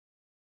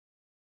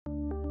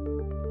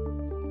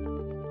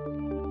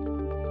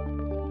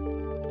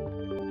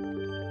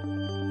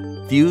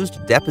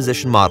Fused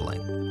deposition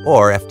modeling,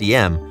 or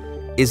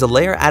FDM, is a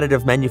layer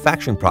additive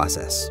manufacturing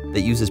process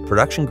that uses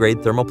production-grade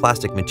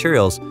thermoplastic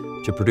materials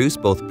to produce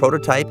both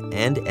prototype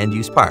and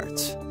end-use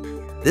parts.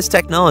 This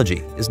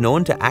technology is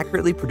known to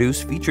accurately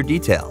produce feature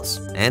details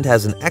and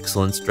has an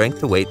excellent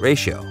strength-to-weight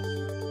ratio.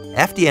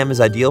 FDM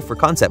is ideal for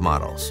concept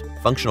models,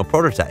 functional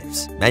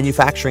prototypes,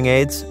 manufacturing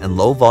aids, and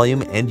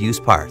low-volume end-use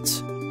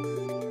parts.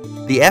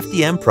 The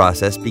FDM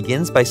process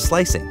begins by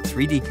slicing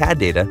 3D CAD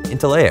data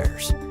into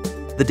layers.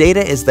 The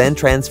data is then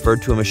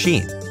transferred to a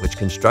machine, which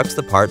constructs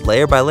the part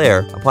layer by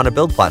layer upon a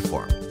build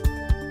platform.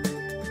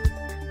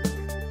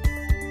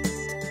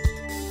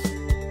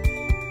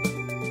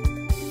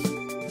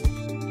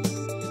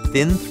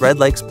 Thin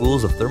thread-like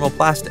spools of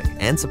thermoplastic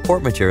and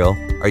support material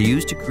are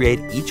used to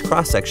create each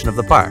cross-section of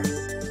the part.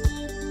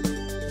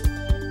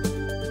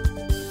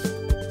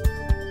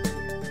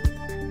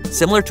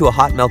 Similar to a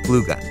hot melt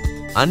glue gun,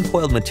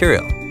 uncoiled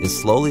material is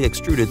slowly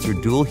extruded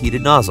through dual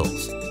heated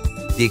nozzles.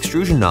 The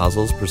extrusion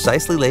nozzles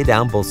precisely lay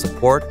down both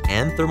support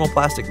and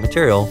thermoplastic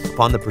material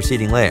upon the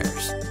preceding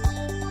layers.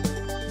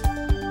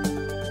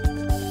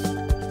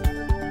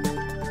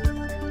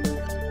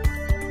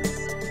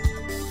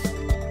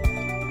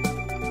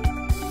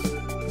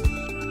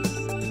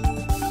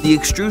 The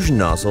extrusion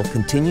nozzle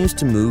continues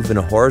to move in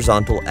a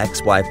horizontal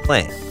XY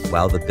plane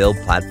while the build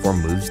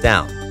platform moves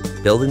down,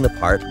 building the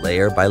part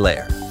layer by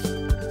layer.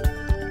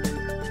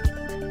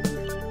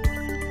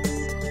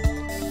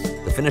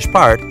 The finished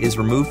part is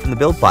removed from the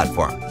build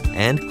platform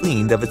and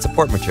cleaned of its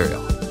support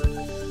material.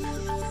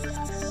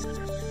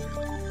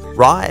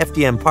 Raw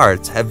FDM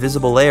parts have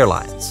visible layer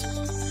lines.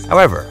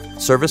 However,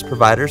 service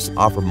providers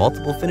offer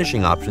multiple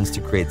finishing options to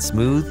create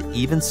smooth,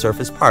 even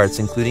surface parts,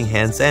 including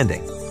hand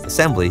sanding,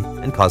 assembly,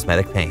 and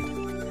cosmetic paint.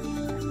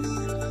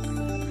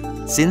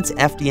 Since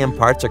FDM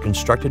parts are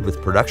constructed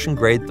with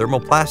production-grade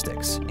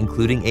thermoplastics,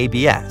 including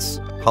ABS,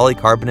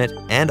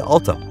 polycarbonate, and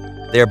Ultem,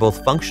 they are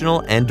both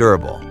functional and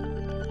durable.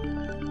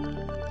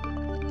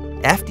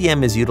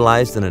 FDM is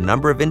utilized in a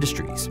number of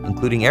industries,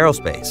 including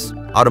aerospace,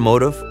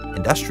 automotive,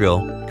 industrial,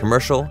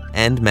 commercial,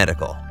 and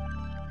medical.